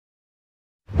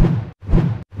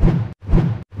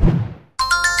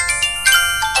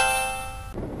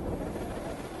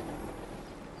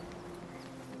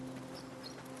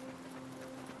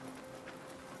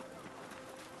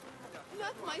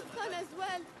son as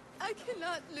well. I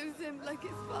cannot lose him like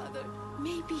his father.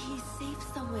 Maybe he's safe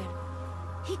somewhere.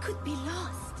 He could be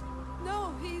lost.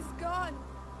 No, he's gone.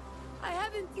 I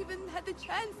haven't even had the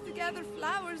chance to gather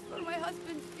flowers for my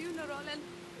husband's funeral, and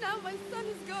now my son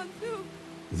is gone too.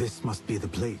 This must be the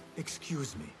place.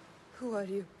 Excuse me. Who are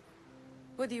you?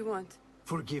 What do you want?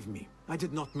 Forgive me. I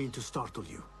did not mean to startle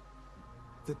you.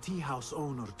 The tea house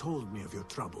owner told me of your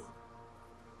trouble.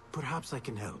 Perhaps I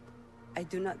can help. I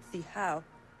do not see how.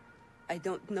 I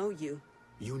don't know you.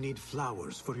 You need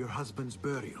flowers for your husband's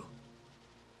burial.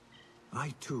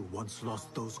 I too once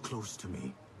lost those close to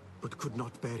me, but could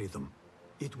not bury them.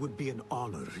 It would be an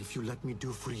honor if you let me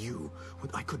do for you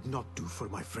what I could not do for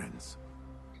my friends.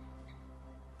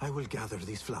 I will gather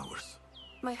these flowers.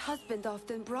 My husband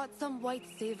often brought some white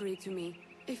savory to me.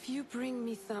 If you bring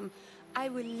me some, I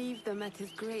will leave them at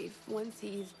his grave once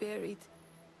he is buried.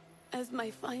 As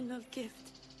my final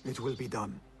gift. It will be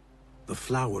done. The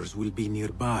flowers will be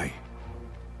nearby.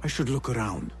 I should look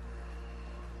around.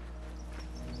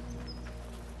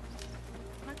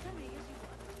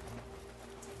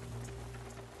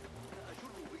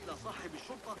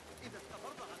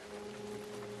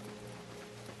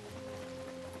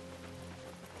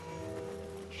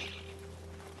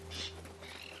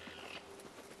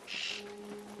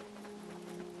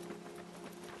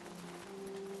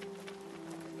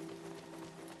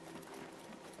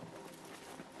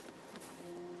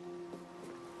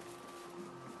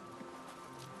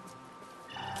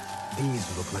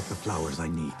 These look like the flowers I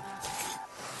need.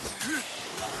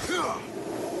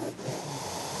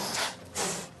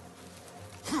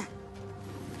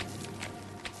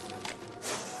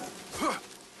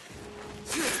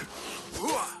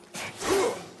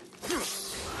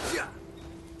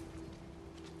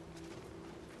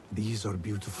 These are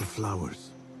beautiful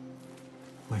flowers.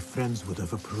 My friends would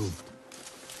have approved.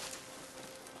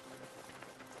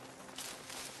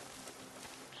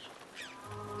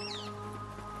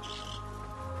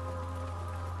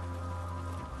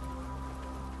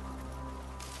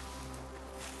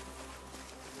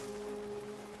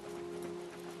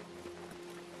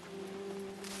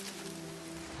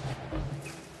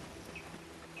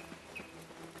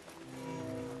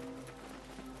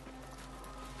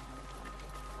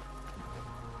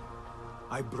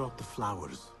 I brought the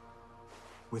flowers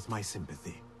with my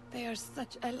sympathy. They are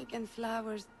such elegant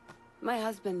flowers. My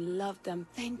husband loved them.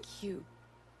 Thank you.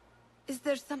 Is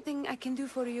there something I can do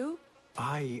for you?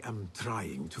 I am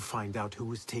trying to find out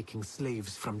who is taking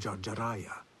slaves from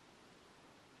Jarjaraya.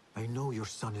 I know your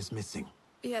son is missing.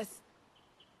 Yes.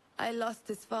 I lost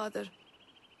his father.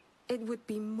 It would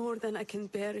be more than I can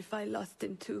bear if I lost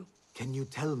him too. Can you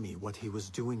tell me what he was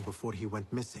doing before he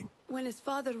went missing? When his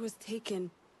father was taken,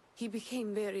 he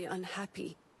became very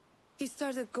unhappy. He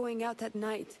started going out at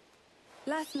night.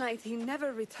 Last night, he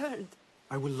never returned.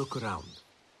 I will look around.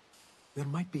 There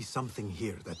might be something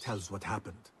here that tells what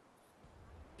happened.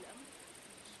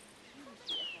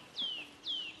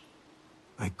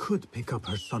 I could pick up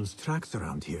her son's tracks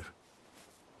around here.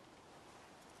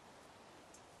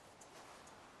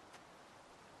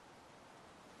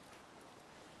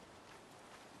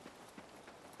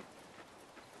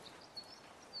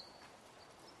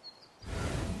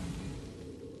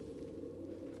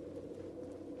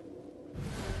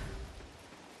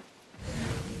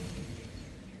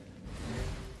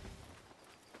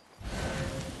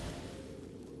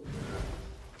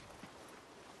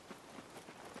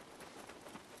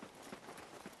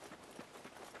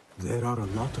 There are a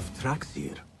lot of tracks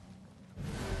here.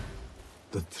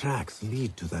 The tracks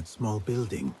lead to that small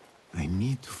building. I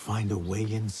need to find a way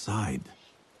inside.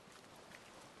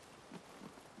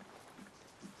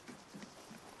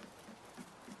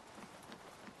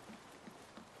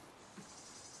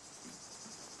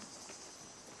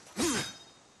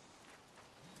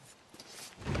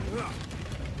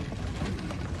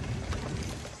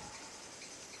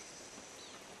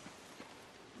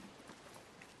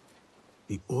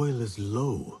 The oil is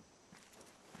low.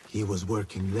 He was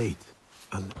working late.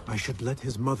 I should let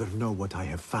his mother know what I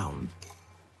have found.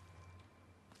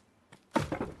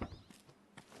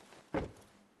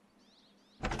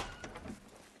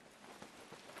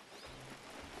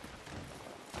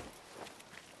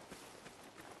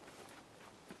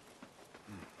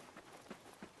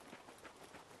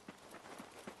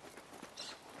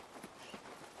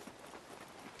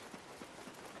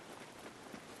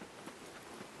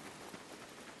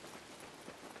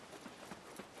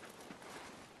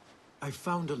 I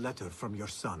found a letter from your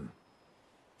son.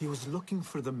 He was looking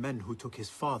for the men who took his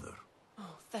father.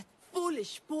 Oh, that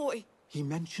foolish boy! He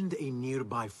mentioned a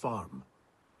nearby farm.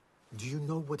 Do you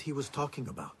know what he was talking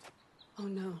about? Oh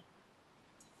no.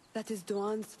 That is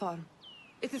Duan's farm.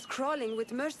 It is crawling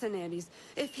with mercenaries.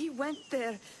 If he went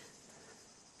there...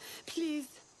 Please,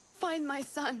 find my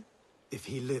son. If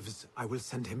he lives, I will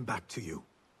send him back to you.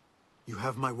 You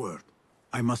have my word.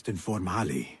 I must inform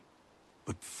Ali.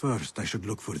 But first, I should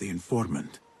look for the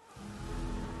informant.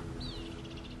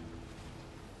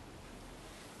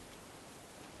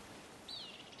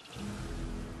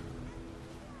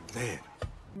 There.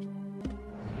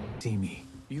 See me.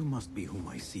 You must be whom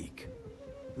I seek.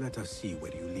 Let us see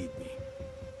where you lead me.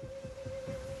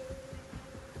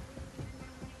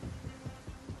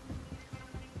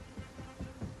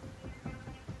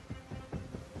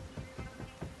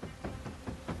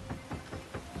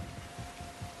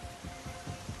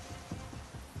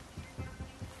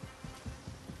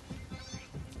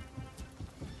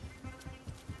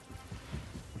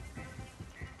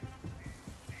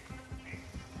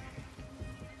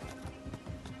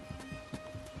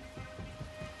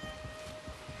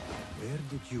 Where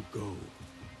did you go?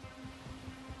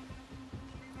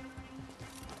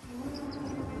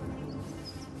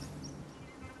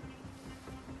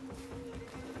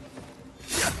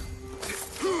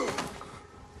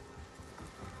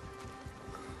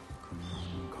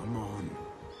 Come on.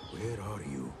 Where are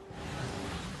you?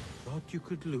 Thought you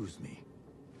could lose me.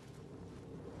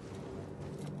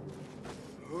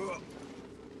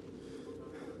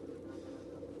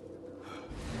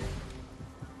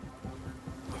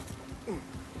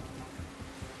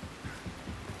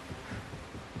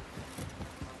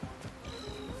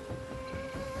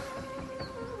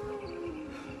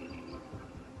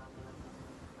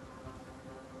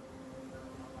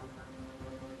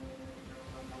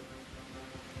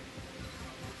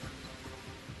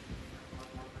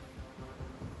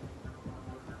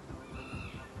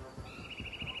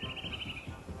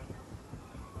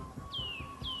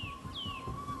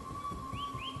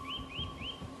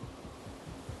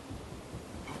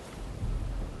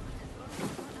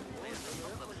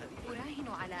 أراهن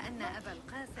على أن أبا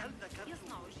القاسم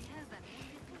يصنع جهازا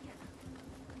موسيقيا.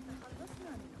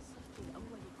 تخلصنا من الصف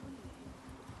الأول كله.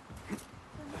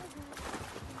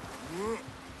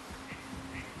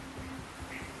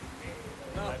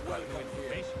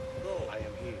 I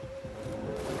am here.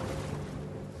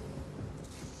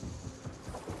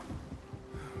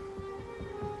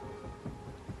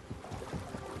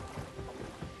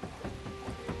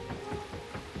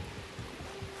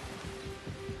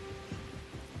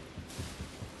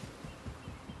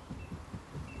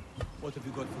 What have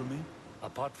you got for me?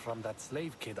 Apart from that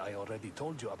slave kid I already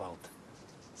told you about,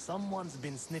 someone's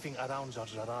been sniffing around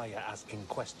Jarjaraya asking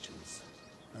questions.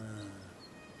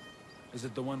 Is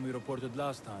it the one we reported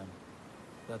last time?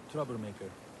 That troublemaker,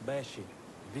 Bashi.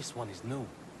 This one is new.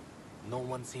 No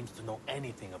one seems to know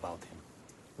anything about him.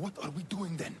 What are we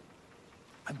doing then?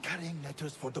 I'm carrying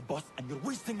letters for the boss and you're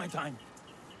wasting my time.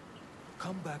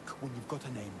 Come back when you've got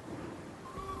a name.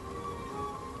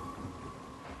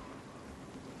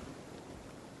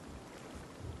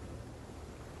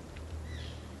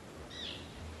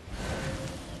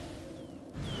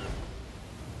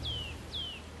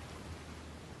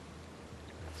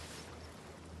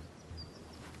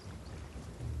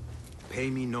 Pay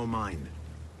me no mind.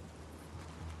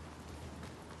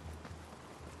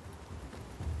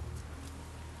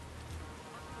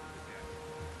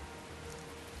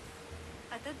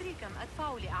 أتدري كم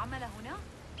أدفع لأعمل هنا؟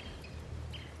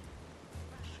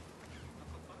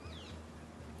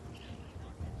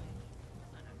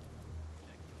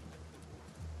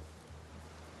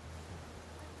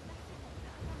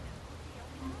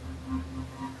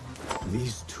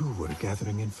 These two were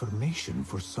gathering information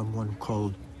for someone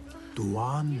called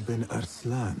Duan bin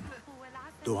Arslan.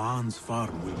 Duan's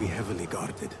farm will be heavily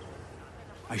guarded.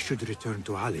 I should return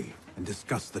to Ali and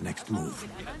discuss the next move.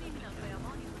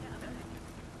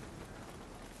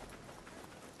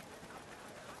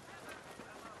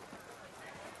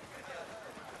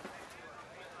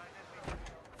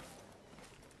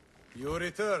 You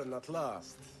return at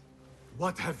last.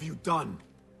 What have you done?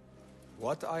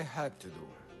 What I had to do.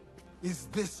 Is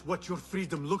this what your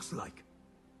freedom looks like?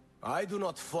 I do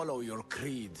not follow your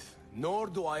creed, nor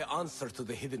do I answer to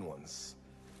the Hidden Ones.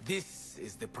 This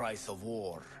is the price of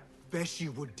war.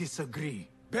 Beshi would disagree.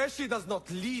 Beshi does not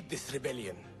lead this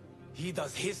rebellion. He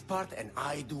does his part and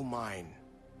I do mine.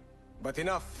 But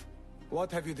enough.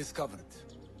 What have you discovered?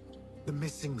 The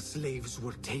missing slaves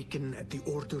were taken at the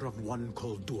order of one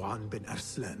called Duan bin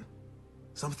Arslan.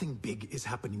 Something big is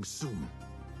happening soon.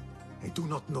 I do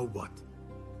not know what.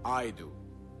 I do.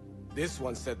 This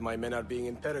one said my men are being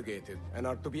interrogated and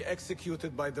are to be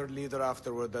executed by their leader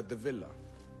afterward at the villa.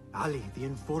 Ali, the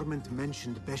informant,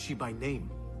 mentioned Beshi by name.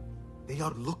 They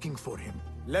are looking for him.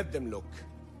 Let them look.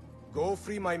 Go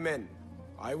free my men.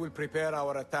 I will prepare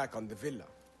our attack on the villa.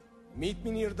 Meet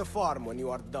me near the farm when you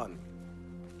are done.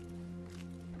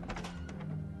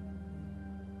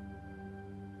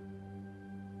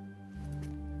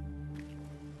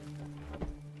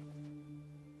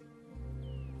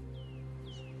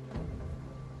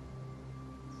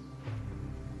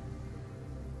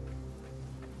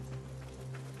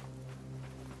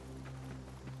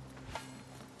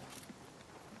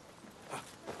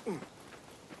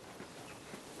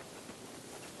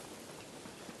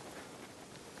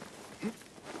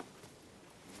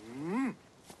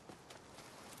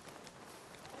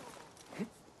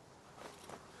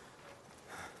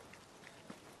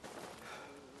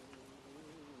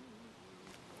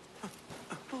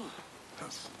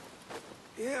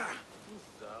 Yeah.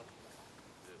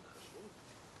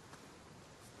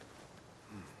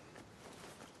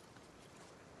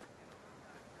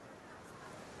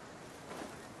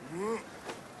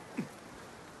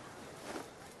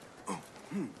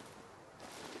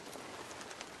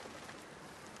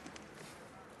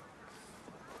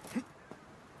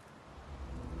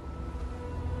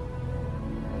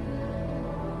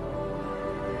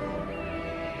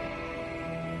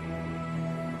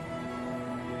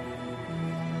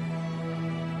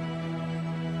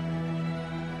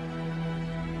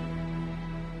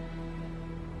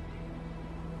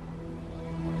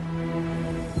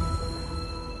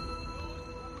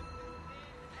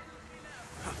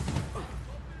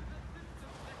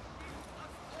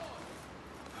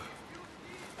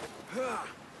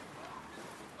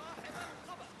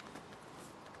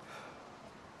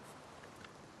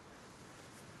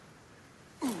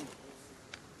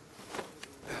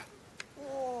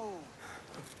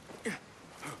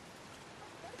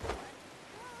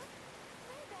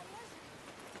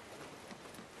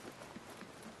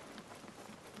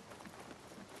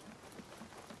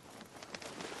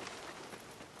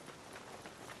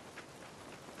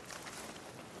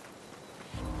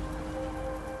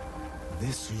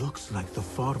 This looks like the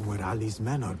farm where Ali's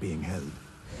men are being held.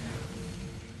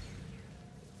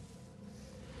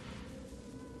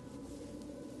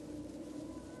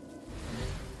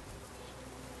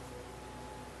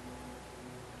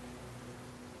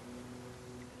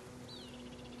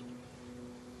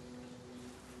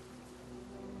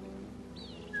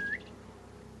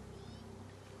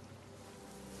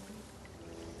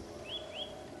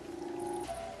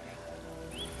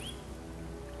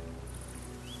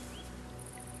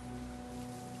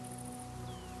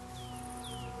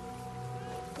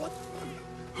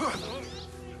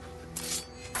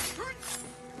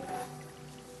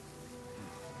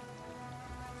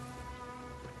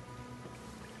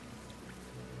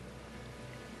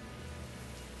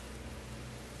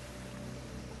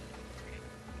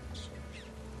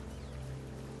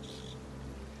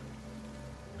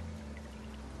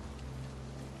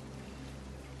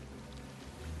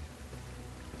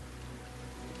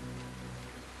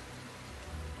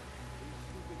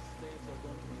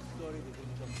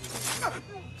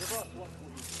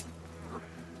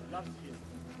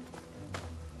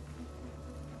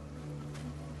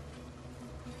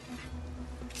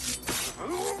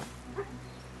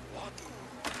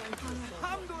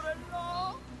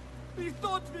 Alhamdulillah! We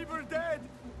thought we were dead!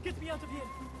 Get me out of here!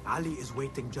 Ali is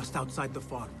waiting just outside the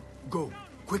farm. Go,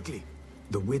 quickly.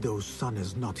 The widow's son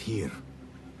is not here.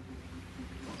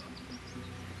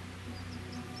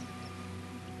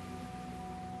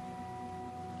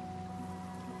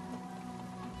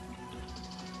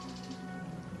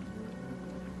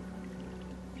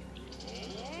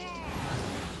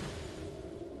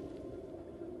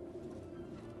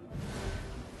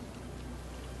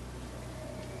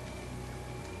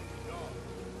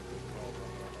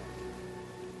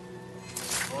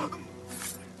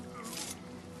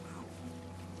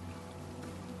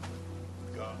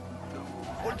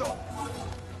 Hold on!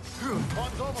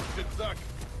 Hands almost been stuck!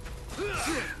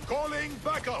 Calling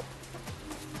backup!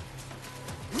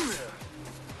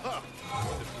 Ha!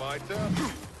 It's my turn.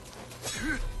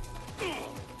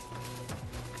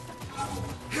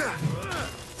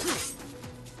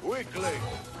 Quickly!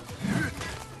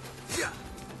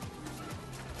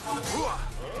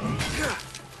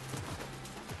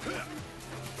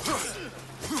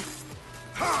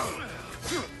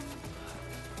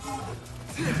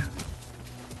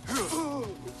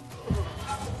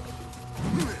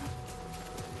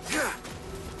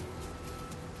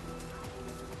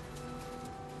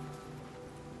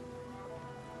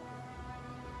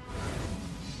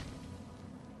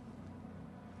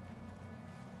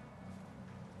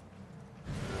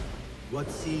 What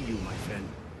see you, my friend?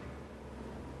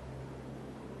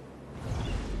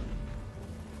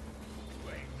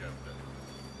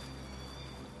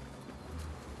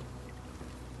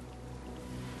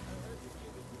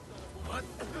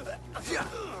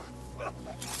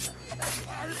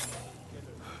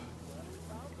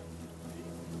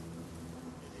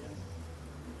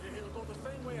 He'll go the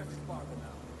same way as his father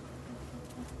now.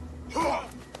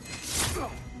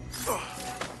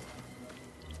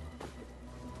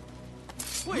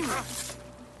 Wait!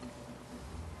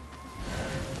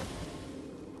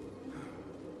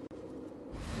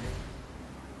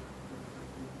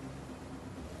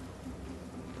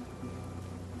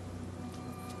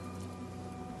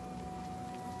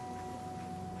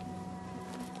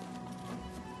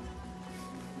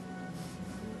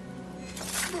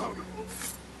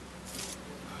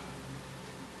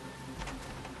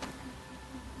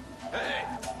 Hey!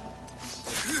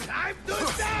 Time to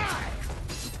die!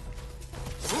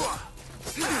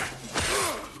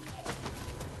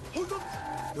 Hold on!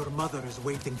 Your mother is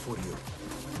waiting for you.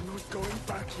 I'm not going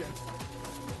back yet.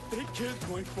 They killed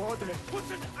my father. Put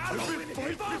an arrow in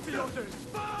his father!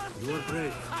 You are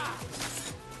brave.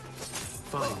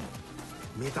 Fine.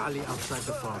 Meet Ali outside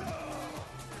the farm.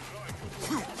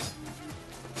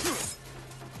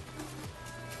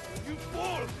 You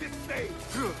fall this day!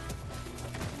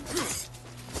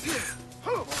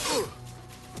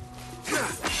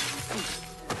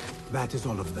 That is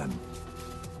all of them.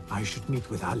 I should meet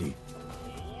with Ali.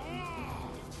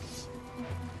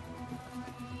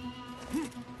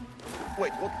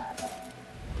 Wait, what?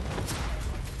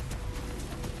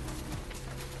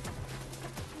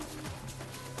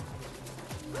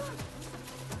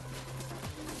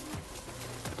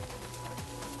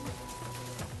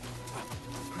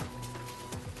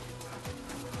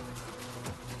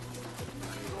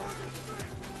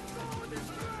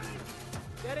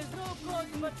 There is no cause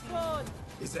but God.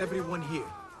 Is everyone here?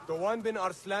 The one bin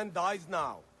Arslan dies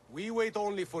now. We wait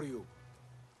only for you.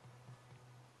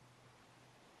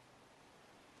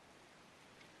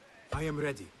 I am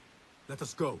ready. Let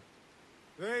us go.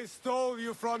 They stole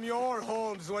you from your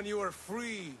homes when you were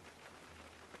free,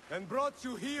 and brought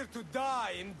you here to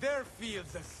die in their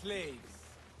fields as slaves.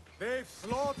 They've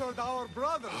slaughtered our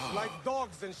brothers like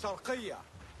dogs in Sharqiyya.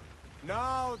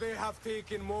 Now they have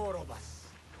taken more of us.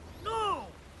 No!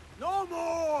 No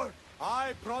more!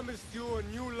 I promised you a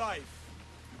new life.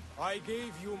 I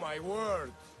gave you my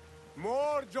word.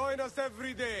 More join us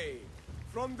every day,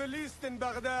 from the least in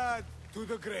Baghdad to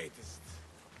the greatest.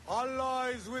 Allah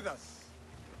is with us.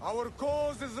 Our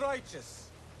cause is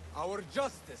righteous. Our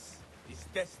justice is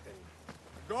destined.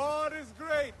 God is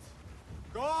great.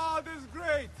 God is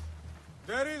great.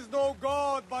 There is no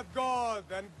God but God,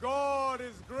 and God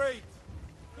is great.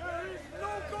 There is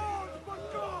no God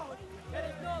but God. There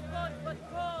is no God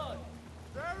but God.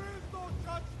 There is no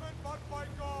judgment but by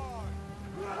God.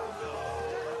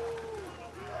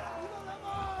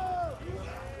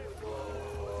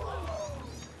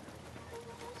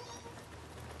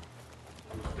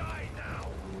 Die now!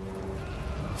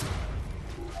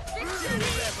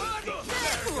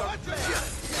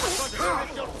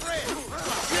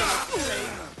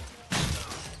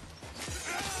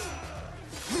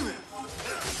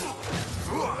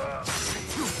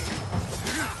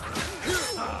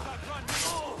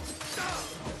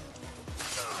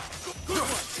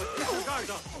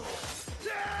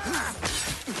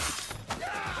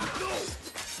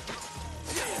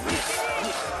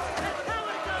 The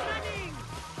cowards are running.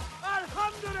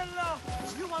 Alhamdulillah.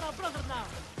 You are a brother now.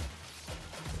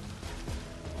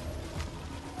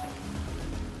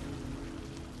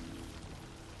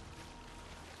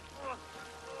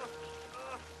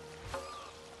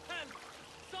 Help!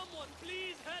 Someone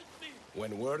please help me.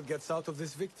 When word gets out of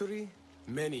this victory,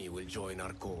 many will join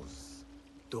our cause.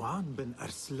 Duan bin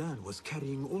Arslan was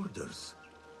carrying orders.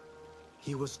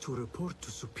 He was to report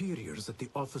to superiors at the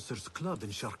officers' club in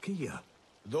Sharqiyya.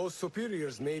 Those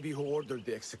superiors may be who ordered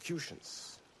the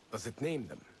executions. Does it name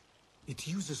them? It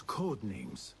uses code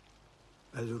names.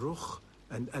 Al-Rukh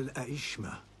and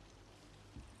Al-Aishma.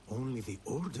 Only the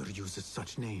Order uses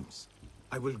such names.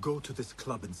 I will go to this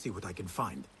club and see what I can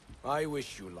find. I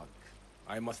wish you luck.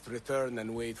 I must return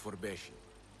and wait for Beshi.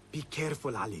 Be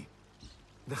careful, Ali.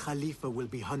 The Khalifa will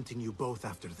be hunting you both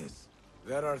after this.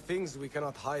 There are things we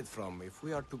cannot hide from if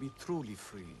we are to be truly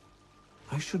free.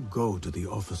 I should go to the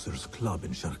officers' club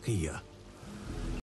in Sharqiyya.